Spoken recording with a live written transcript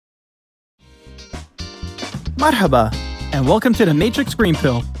Marhaba, and welcome to the Matrix Green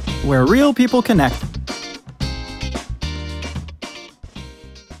Pill, where real people connect.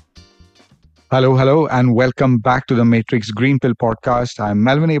 Hello, and welcome back to the Matrix Green Pill podcast. I'm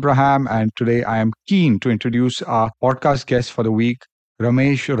Melvin Abraham, and today I am keen to introduce our podcast guest for the week,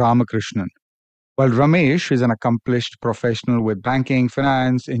 Ramesh Ramakrishnan. Well, Ramesh is an accomplished professional with banking,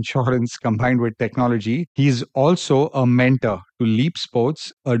 finance, insurance combined with technology. He's also a mentor to Leap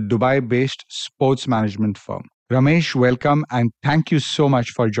Sports, a Dubai-based sports management firm. Ramesh, welcome, and thank you so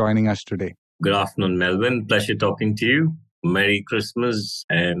much for joining us today. Good afternoon, Melvin. Pleasure talking to you. Merry Christmas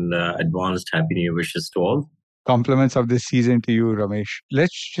and advanced Happy New Year wishes to all. Compliments of this season to you, Ramesh.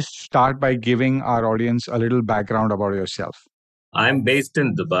 Let's just start by giving our audience a little background about yourself. I'm based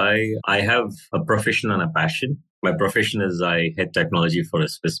in Dubai. I have a profession and a passion. My profession is I head technology for a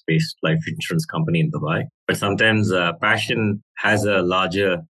Swiss-based life insurance company in Dubai. But sometimes passion has a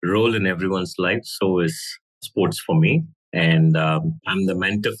larger role in everyone's life. So is sports for me. And I'm the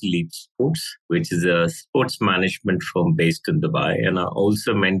mentor for Leap Sports, which is a sports management firm based in Dubai. And I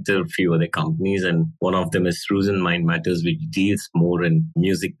also mentor a few other companies. And one of them is Cruise and Mind Matters, which deals more in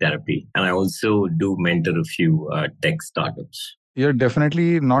music therapy. And I also do mentor a few tech startups. You're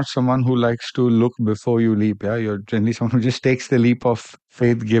definitely not someone who likes to look before you leap. Yeah, you're generally someone who just takes the leap of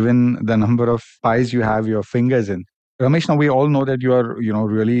faith given the number of pies you have your fingers in. Ramesh, now we all know that you are,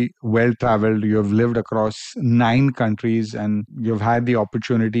 really well traveled. You have lived across 9 countries and you've had the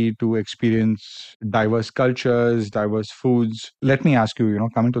opportunity to experience diverse cultures, diverse foods. Let me ask you,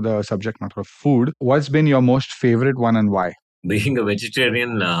 coming to the subject matter of food, what's been your most favorite one and why? Being a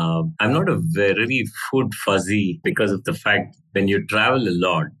vegetarian, I'm not a very food fuzzy because of the fact when you travel a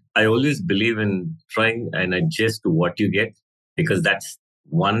lot, I always believe in trying and adjust to what you get because that's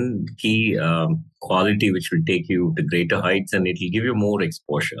one key quality which will take you to greater heights and it will give you more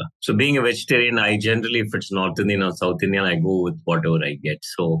exposure. So being a vegetarian, I generally, if it's North Indian or South Indian, I go with whatever I get.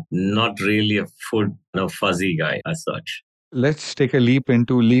 So not really a food fuzzy guy as such. Let's take a leap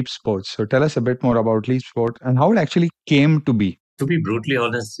into Leap Sports. So tell us a bit more about Leap Sport and how it actually came to be. To be brutally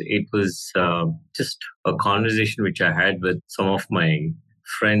honest, it was just a conversation which I had with some of my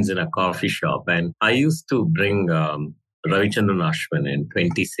friends in a coffee shop. And I used to bring Ravichandran Ashwin in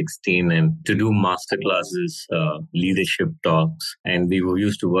 2016 and to do masterclasses, leadership talks. And we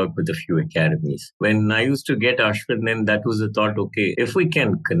used to work with a few academies. When I used to get Ashwin, then that was the thought, okay, if we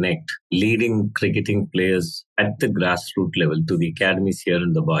can connect leading cricketing players at the grassroots level to the academies here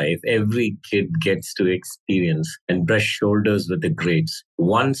in Dubai, if every kid gets to experience and brush shoulders with the greats,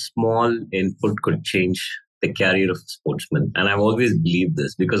 one small input could change the career of a sportsman. And I've always believed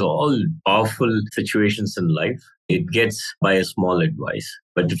this because all powerful situations in life, it gets by a small advice.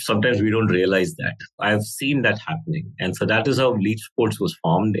 But sometimes we don't realize that. I've seen that happening. And so that is how Leap Sports was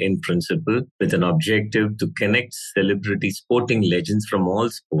formed in principle with an objective to connect celebrity sporting legends from all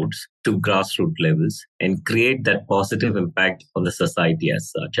sports to grassroots levels and create that positive impact on the society as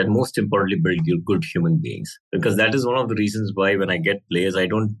such. And most importantly, build good human beings. Because that is one of the reasons why when I get players, they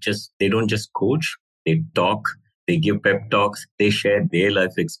don't just coach, they talk. They give pep talks, they share their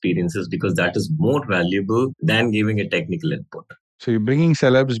life experiences because that is more valuable than giving a technical input. So you're bringing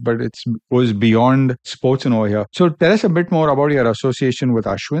celebs, but it goes beyond sports and over here. So tell us a bit more about your association with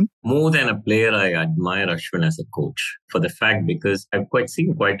Ashwin. More than a player, I admire Ashwin as a coach for the fact because I've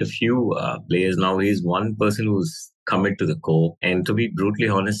seen quite a few players now. He's one person who's commit to the core. And to be brutally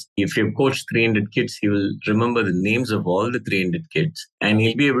honest, if you've coached 300 kids, he will remember the names of all the 300 kids. And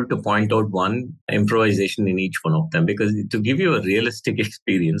he'll be able to point out one improvisation in each one of them. Because to give you a realistic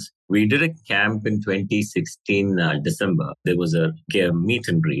experience, we did a camp in 2016 December. There was a meet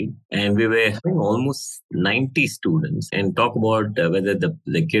and greet. And we were having almost 90 students and talk about whether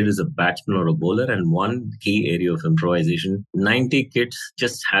the kid is a batsman or a bowler. And one key area of improvisation, 90 kids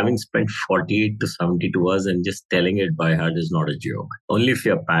just having spent 48 to 72 hours and just telling it by heart is not a joke. Only if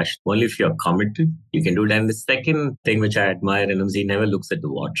you're passionate, only if you're committed, you can do it. And the second thing which I admire in him is he never looks at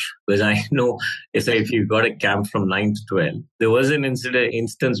the watch. Because I know if you got a camp from 9 to 12, there was an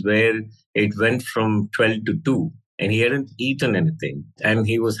instance where it went from 12 to 2 and he hadn't eaten anything. And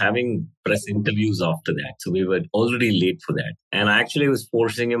he was having press interviews after that. So we were already late for that. And I actually was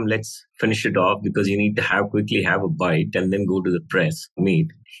forcing him, let's finish it off because you need to quickly have a bite and then go to the press meet.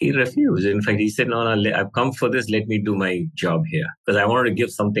 He refused. In fact, he said, no, I've come for this. Let me do my job here because I wanted to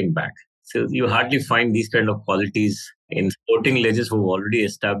give something back. So you hardly find these kind of qualities in sporting legends who have already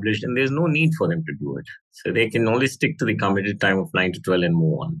established, and there's no need for them to do it. So they can only stick to the committed time of 9 to 12 and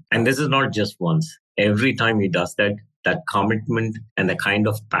move on. And this is not just once. Every time he does that, that commitment and the kind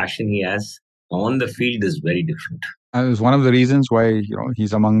of passion he has on the field is very different. And it's one of the reasons why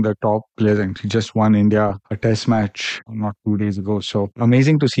he's among the top players, and he just won India a test match not 2 days ago. So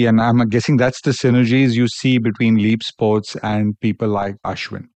amazing to see, and I'm guessing that's the synergies you see between Leap Sports and people like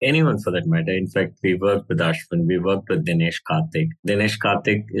Ashwin. Anyone for that matter. In fact, we worked with Ashwin, we worked with Dinesh Karthik. Dinesh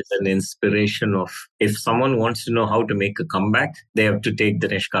Karthik is an inspiration of, if someone wants to know how to make a comeback, they have to take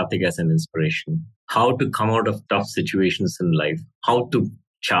Dinesh Karthik as an inspiration. How to come out of tough situations in life, how to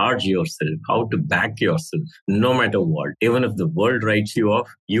charge yourself, how to back yourself, no matter what. Even if the world writes you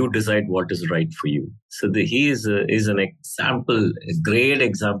off, you decide what is right for you. So he is an example, a great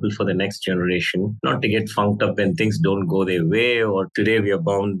example for the next generation, not to get funked up when things don't go their way, or today we are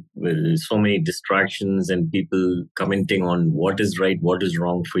bound with so many distractions and people commenting on what is right, what is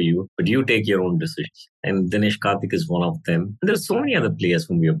wrong for you, but you take your own decisions. And Dinesh Karthik is one of them. There's so many other players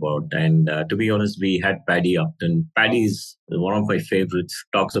whom we have bought. And to be honest, we had Paddy Upton. Paddy is one of my favorites,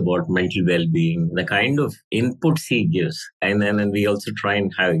 talks about mental well-being, the kind of inputs he gives. And then we also try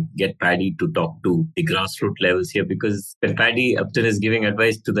and get Paddy to talk to the grassroots levels here, because when Paddy Upton is giving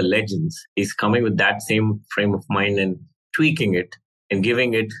advice to the legends, he's coming with that same frame of mind and tweaking it and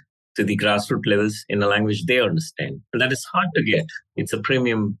giving it to the grassroots levels in a language they understand. And that is hard to get. It's a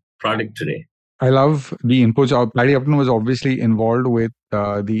premium product today. I love the inputs. Paddy Upton was obviously involved with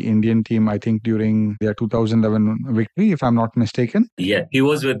the Indian team, I think, during their 2011 victory, if I'm not mistaken. Yeah, he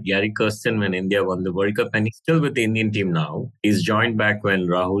was with Gary Kirsten when India won the World Cup, and he's still with the Indian team now. He's joined back when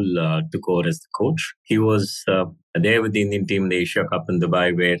Rahul took over as the coach. He was there with the Indian team in the Asia Cup in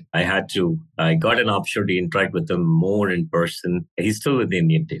Dubai, where I got an opportunity to interact with him more in person. He's still with the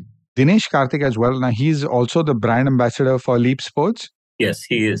Indian team. Dinesh Karthik as well. Now, he's also the brand ambassador for Leap Sports. Yes,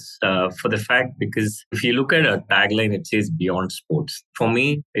 he is. For the fact, because if you look at a tagline, it says beyond sports. For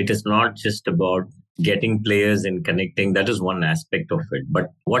me, it is not just about getting players and connecting. That is one aspect of it. But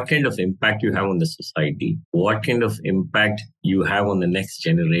what kind of impact you have on the society? What kind of impact you have on the next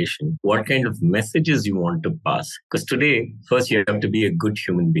generation? What kind of messages you want to pass? Because today, first you have to be a good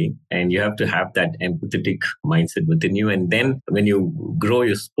human being and you have to have that empathetic mindset within you. And then when you grow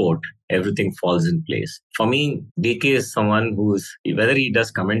your sport, everything falls in place. For me, DK is someone who's, whether he does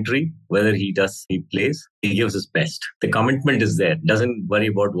commentary, whether he plays, he gives his best. The commitment is there. Doesn't worry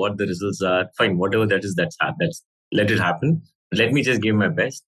about what the results are. Fine, whatever that is, that's let it happen. Let me just give my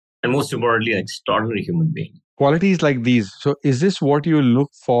best. And most importantly, an extraordinary human being. Qualities like these. So is this what you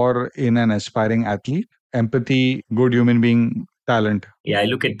look for in an aspiring athlete? Empathy, good human being, talent? Yeah, I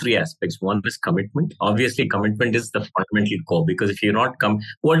look at three aspects. One is commitment. Obviously, commitment is the fundamental core, because if you're not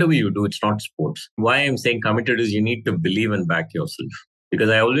whatever you do, it's not sports. Why I'm saying committed is you need to believe and back yourself. Because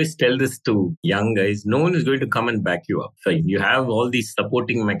I always tell this to young guys, no one is going to come and back you up. Fine. You have all these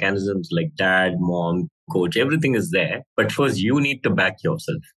supporting mechanisms like dad, mom, coach, everything is there. But first, you need to back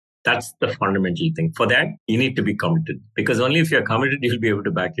yourself. That's the fundamental thing. For that, you need to be committed, because only if you're committed, you'll be able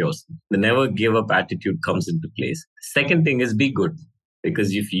to back yourself. The never give up attitude comes into place. Second thing is be good.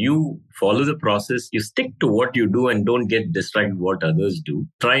 Because if you follow the process, you stick to what you do and don't get distracted what others do.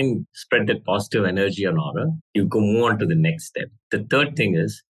 Try and spread that positive energy and aura. You go move on to the next step. The third thing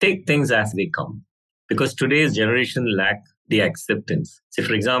is take things as they come. Because today's generation lack the acceptance. So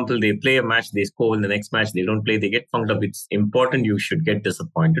for example, they play a match, they score in the next match, they don't play, they get funked up. It's important, you should get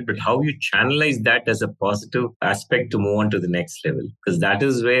disappointed. But how you channelize that as a positive aspect to move on to the next level. Because that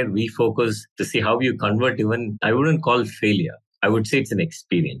is where we focus to see how you convert even, I wouldn't call failure. I would say it's an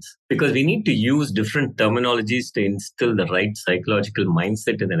experience, because we need to use different terminologies to instill the right psychological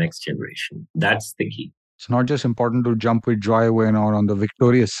mindset in the next generation. That's the key. It's not just important to jump with joy when or on the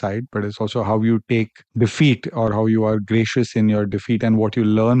victorious side, but it's also how you take defeat or how you are gracious in your defeat, and what you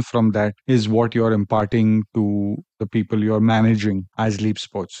learn from that is what you're imparting to the people you're managing as Leap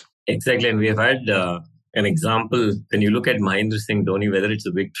Sports. Exactly. And we have had an example. When you look at Mahendra Singh Dhoni, whether it's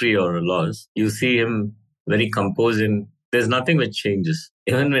a victory or a loss, you see him very composed and there's nothing which changes.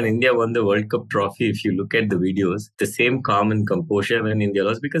 Even when India won the World Cup trophy, if you look at the videos, the same calm and composure when India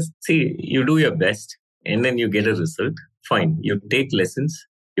lost, because see, you do your best and then you get a result. Fine. You take lessons.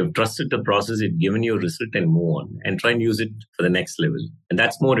 You've trusted the process. It's given you a result and move on and try and use it for the next level. And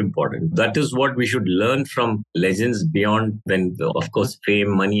that's more important. That is what we should learn from legends beyond when, of course, fame,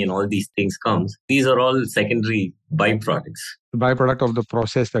 money and all these things comes. These are all secondary byproducts. The byproduct of the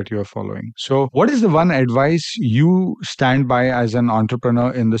process that you are following. So what is the one advice you stand by as an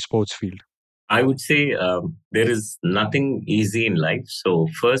entrepreneur in the sports field? I would say there is nothing easy in life. So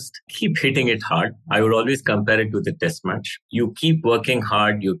first, keep hitting it hard. I would always compare it with a test match. You keep working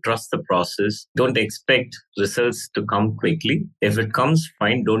hard. You trust the process. Don't expect results to come quickly. If it comes,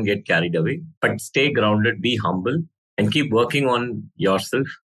 fine. Don't get carried away. But stay grounded, be humble, and keep working on yourself.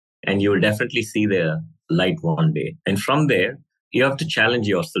 and you will definitely see the light one day. And from there, you have to challenge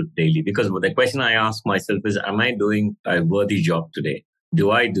yourself daily, because the question I ask myself is, am I doing a worthy job today?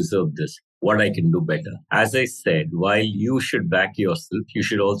 Do I deserve this? What I can do better? As I said, while you should back yourself, you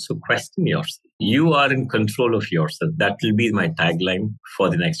should also question yourself. You are in control of yourself. That will be my tagline for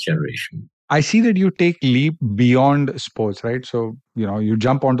the next generation. I see that you take leap beyond sports, right? So, you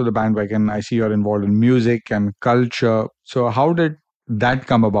jump onto the bandwagon. I see you're involved in music and culture. So how did that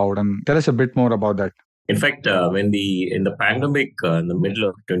come about? And tell us a bit more about that. In fact, in the pandemic, in the middle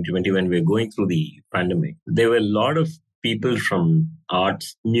of 2020, when we were going through the pandemic, there were a lot of people from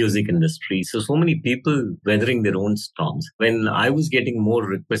arts, music industry. So many people weathering their own storms. When I was getting more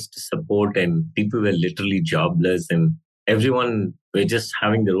requests to support, and people were literally jobless, and everyone were just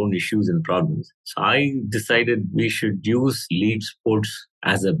having their own issues and problems. So I decided we should use Lead Sports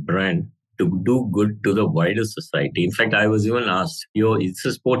as a brand to do good to the wider society. In fact, I was even asked, it's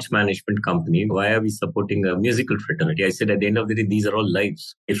a sports management company. Why are we supporting a musical fraternity? I said, at the end of the day, these are all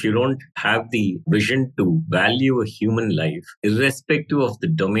lives. If you don't have the vision to value a human life, irrespective of the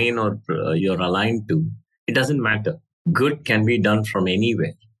domain or you're aligned to, it doesn't matter. Good can be done from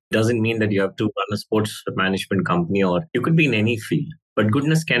anywhere. Doesn't mean that you have to run a sports management company, or you could be in any field. But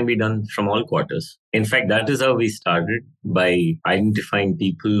goodness can be done from all quarters. In fact, that is how we started, by identifying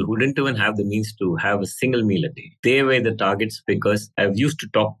people who didn't even have the means to have a single meal a day. They were the targets, because I've used to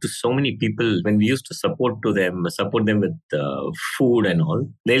talk to so many people when we used to support them with food and all.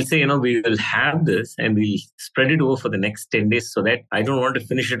 They'll say, we will have this and we'll spread it over for the next 10 days, so that I don't want to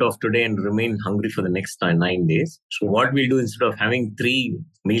finish it off today and remain hungry for the next 9 days. So what we'll do, instead of having 3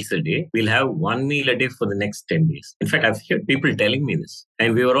 meals a day, we'll have 1 meal a day for the next 10 days. In fact, I've heard people telling me this.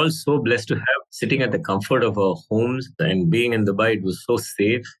 And we were all so blessed to have sitting at the comfort of our homes, and being in Dubai, it was so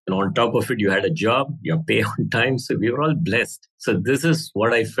safe. And on top of it, you had a job, your pay on time. So we were all blessed. So this is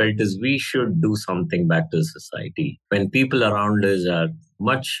what I felt is we should do something back to the society. When people around us are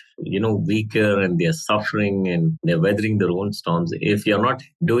much, weaker, and they're suffering and they're weathering their own storms, if you're not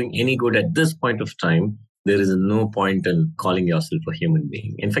doing any good at this point of time, there is no point in calling yourself a human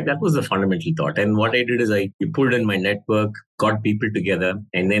being. In fact, that was the fundamental thought. And what I did is I pulled in my network, got people together,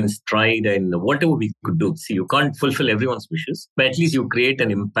 and then tried and whatever we could do. See, you can't fulfill everyone's wishes, but at least you create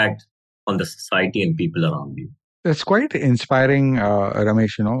an impact on the society and people around you. That's quite inspiring,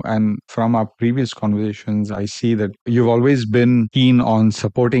 Ramesh, and from our previous conversations, I see that you've always been keen on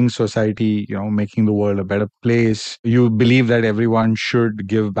supporting society, making the world a better place. You believe that everyone should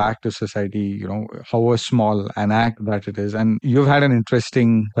give back to society, however small an act that it is. And you've had an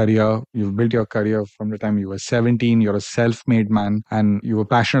interesting career. You've built your career from the time you were 17. You're a self-made man, and you were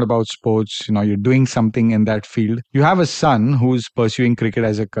passionate about sports. You're doing something in that field. You have a son who's pursuing cricket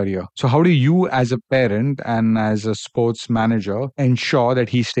as a career. So how do you, as a parent and as a sports manager, ensure that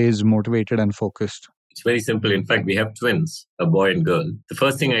he stays motivated and focused? It's very simple. In fact, we have twins, a boy and girl. The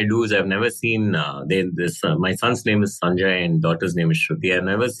first thing I do is, I've never seen my son's name is Sanjay and daughter's name is Shruti. I've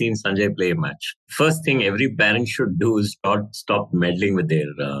never seen Sanjay play a match. First thing every parent should do is stop meddling with their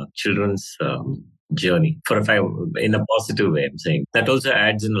children's journey, in a positive way, I'm saying. That also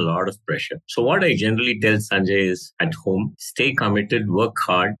adds in a lot of pressure. So what I generally tell Sanjay is, at home, stay committed, work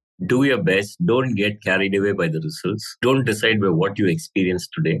hard, do your best. Don't get carried away by the results. Don't decide by what you experience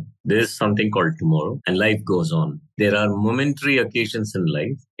today. There's something called tomorrow, and life goes on. There are momentary occasions in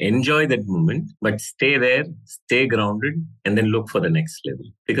life. Enjoy that moment, but stay there, stay grounded, and then look for the next level.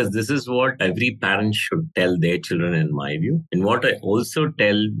 Because this is what every parent should tell their children, in my view. And what I also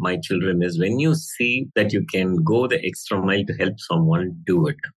tell my children is, when you see that you can go the extra mile to help someone, do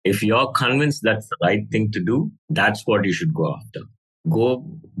it. If you're convinced that's the right thing to do, that's what you should go after. Go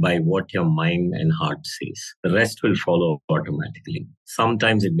by what your mind and heart says. The rest will follow automatically.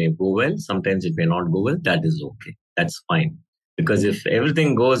 Sometimes it may go well, sometimes it may not go well. That is okay. That's fine. Because if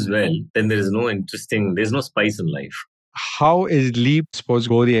everything goes well, then there's no spice in life. How is Leap Sports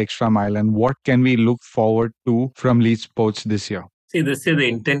go the extra mile, and what can we look forward to from Leap Sports this year? See, this year the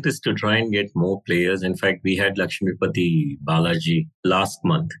intent is to try and get more players. In fact, we had Lakshmipati Balaji last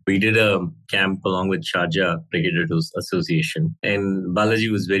month. We did a camp along with Sharjah Cricketers Association. And Balaji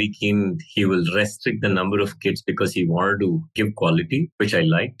was very keen. He will restrict the number of kids because he wanted to give quality, which I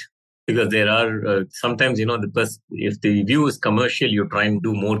liked. Because there are sometimes, if the view is commercial, you try and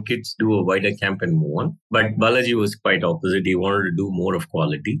do more kids, do a wider camp and move on. But Balaji was quite opposite. He wanted to do more of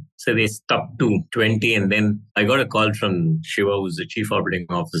quality. So they stuck to 20. And then I got a call from Shiva, who's the chief operating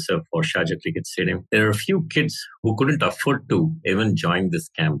officer for Sharjah Cricket Stadium. There are a few kids who couldn't afford to even join this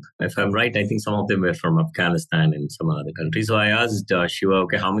camp. If I'm right, I think some of them were from Afghanistan and some other countries. So I asked Shiva,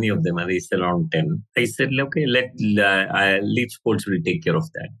 okay, how many of them? And they said around 10. I said, okay, let Leap Sports will take care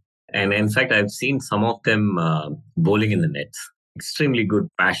of that. And in fact, I've seen some of them bowling in the nets. Extremely good,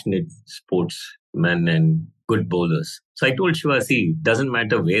 passionate sportsmen and good bowlers. So I told Shiva, see, it doesn't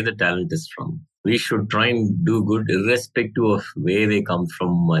matter where the talent is from. We should try and do good irrespective of where they come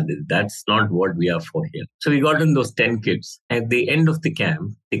from. That's not what we are for here. So we got in those 10 kids. At the end of the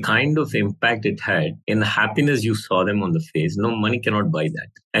camp, the kind of impact it had in the happiness you saw them on the face, no money cannot buy that.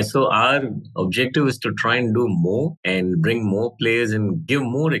 And so our objective is to try and do more and bring more players and give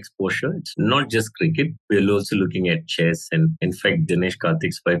more exposure. It's not just cricket. We're also looking at chess. And in fact, Dinesh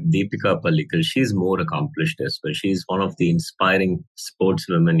Karthik's wife, Deepika Pallikal, she's more accomplished as well. She's one of the inspiring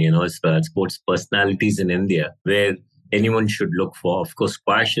sportswomen, sports personalities in India, where anyone should look for. Of course,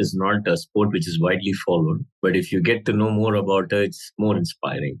 squash is not a sport which is widely followed, but if you get to know more about her, it's more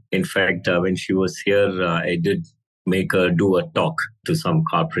inspiring. In fact, when she was here, I did make her do a talk to some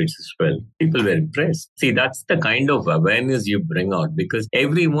corporates as well. People were impressed. See, that's the kind of awareness you bring out, because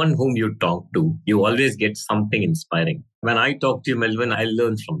everyone whom you talk to, you always get something inspiring. When I talk to you, Melvin, I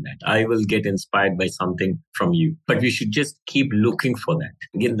learn from that. I will get inspired by something from you. But we should just keep looking for that.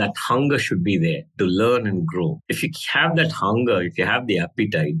 Again, that hunger should be there to learn and grow. If you have that hunger, if you have the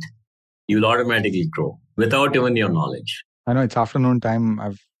appetite, you'll automatically grow without even your knowledge. I know it's afternoon time.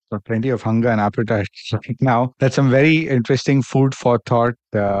 I've got plenty of hunger and appetite right now. That's some very interesting food for thought.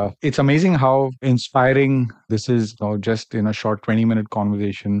 It's amazing how inspiring this is, just in a short 20-minute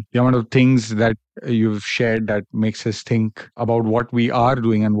conversation. The amount of things that you've shared that makes us think about what we are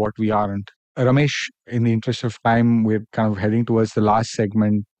doing and what we aren't. Ramesh, in the interest of time, we're kind of heading towards the last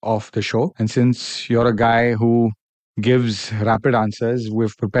segment of the show. And since you're a guy who gives rapid answers,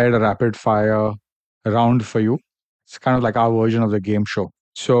 we've prepared a rapid fire round for you. It's kind of like our version of the game show.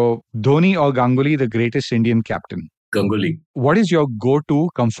 So, Dhoni or Ganguly, the greatest Indian captain? Ganguly. What is your go-to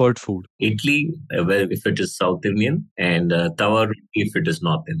comfort food? Idli, if it is South Indian, and tawa roti if it is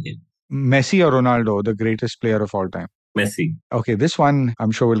North Indian. Messi or Ronaldo, the greatest player of all time? Messi. Okay, this one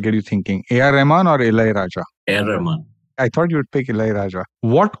I'm sure will get you thinking. A.R. Rahman or Ilaiyaraaja? A.R. Rahman. I thought you would pick Ilaiyaraaja.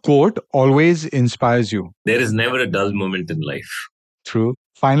 What quote always inspires you? There is never a dull moment in life. True.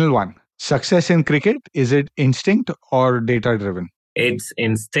 Final one. Success in cricket, is it instinct or data-driven? It's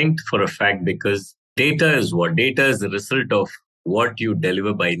instinct for a fact, because data is what? Data is the result of what you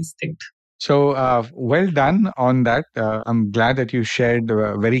deliver by instinct. So, well done on that. I'm glad that you shared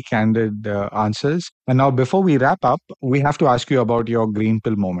very candid answers. And now, before we wrap up, we have to ask you about your green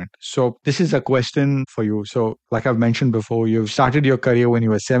pill moment. So, this is a question for you. So, like I've mentioned before, you've started your career when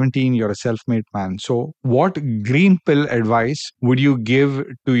you were 17. You're a self-made man. So, what green pill advice would you give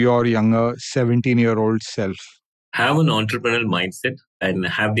to your younger 17-year-old self? Have an entrepreneurial mindset and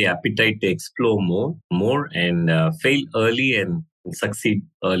have the appetite to explore more, and fail early and succeed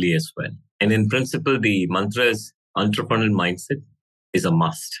early as well. And in principle, the mantra is entrepreneurial mindset is a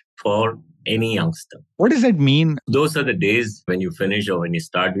must for any youngster. What does that mean? Those are the days when you finish or when you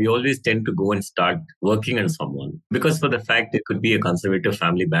start. We always tend to go and start working on someone, because for the fact it could be a conservative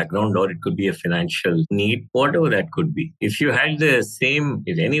family background or it could be a financial need, whatever that could be. If you had the same,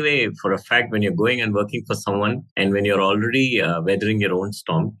 if anyway, for a fact, when you're going and working for someone and when you're already weathering your own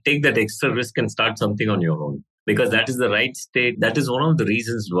storm, take that extra risk and start something on your own. Because that is the right state. That is one of the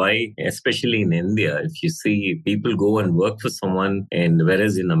reasons why, especially in India, if you see people go and work for someone, and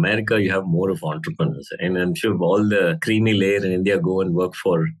whereas in America, you have more of entrepreneurs. And I'm sure all the creamy layer in India go and work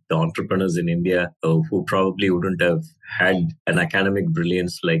for the entrepreneurs in India who probably wouldn't have had an academic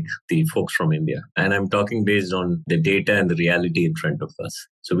brilliance like the folks from India. And I'm talking based on the data and the reality in front of us.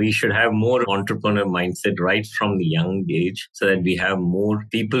 So we should have more entrepreneur mindset right from the young age, so that we have more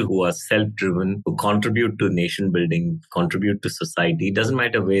people who are self-driven, who contribute to nation building, contribute to society. It doesn't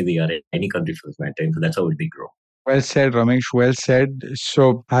matter where they are in any country for that matter. That's how they grow. Well said, Ramesh. Well said.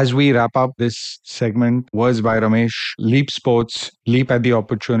 So as we wrap up this segment, words by Ramesh: leap sports, leap at the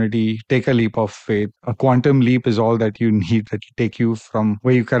opportunity, take a leap of faith. A quantum leap is all that you need that will take you from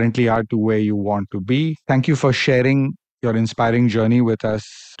where you currently are to where you want to be. Thank you for sharing your inspiring journey with us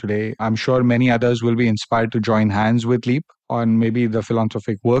today. I'm sure many others will be inspired to join hands with Leap, on maybe the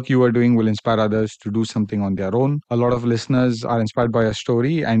philanthropic work you are doing will inspire others to do something on their own. A lot of listeners are inspired by your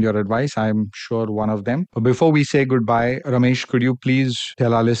story and your advice. I'm sure one of them. But before we say goodbye, Ramesh, could you please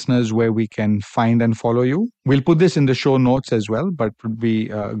tell our listeners where we can find and follow you? We'll put this in the show notes as well, but it would be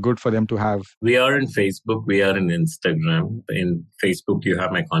good for them to have. We are in Facebook. We are in Instagram. In Facebook, you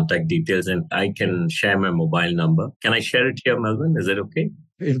have my contact details and I can share my mobile number. Can I share it here, Melvin? Is it okay?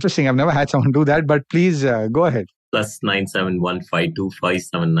 Interesting. I've never had someone do that, but please go ahead.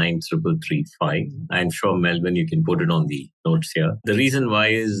 +971525793335. I'm sure, Melvin, you can put it on the notes here. The reason why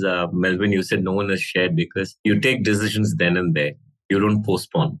is, Melvin, you said no one has shared because you take decisions then and there. You don't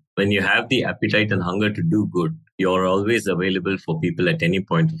postpone. When you have the appetite and hunger to do good, you're always available for people at any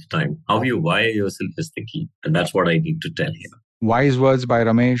point of time. How you wire yourself is the key. And that's what I need to tell you. Wise words by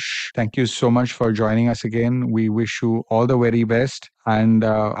Ramesh. Thank you so much for joining us again. We wish you all the very best. And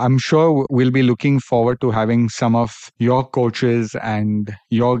I'm sure we'll be looking forward to having some of your coaches and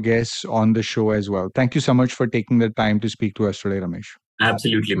your guests on the show as well. Thank you so much for taking the time to speak to us today, Ramesh.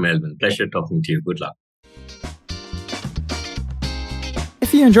 Absolutely, Melvin. Pleasure talking to you. Good luck.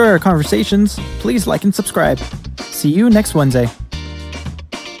 If you enjoy our conversations, please like and subscribe. See you next Wednesday.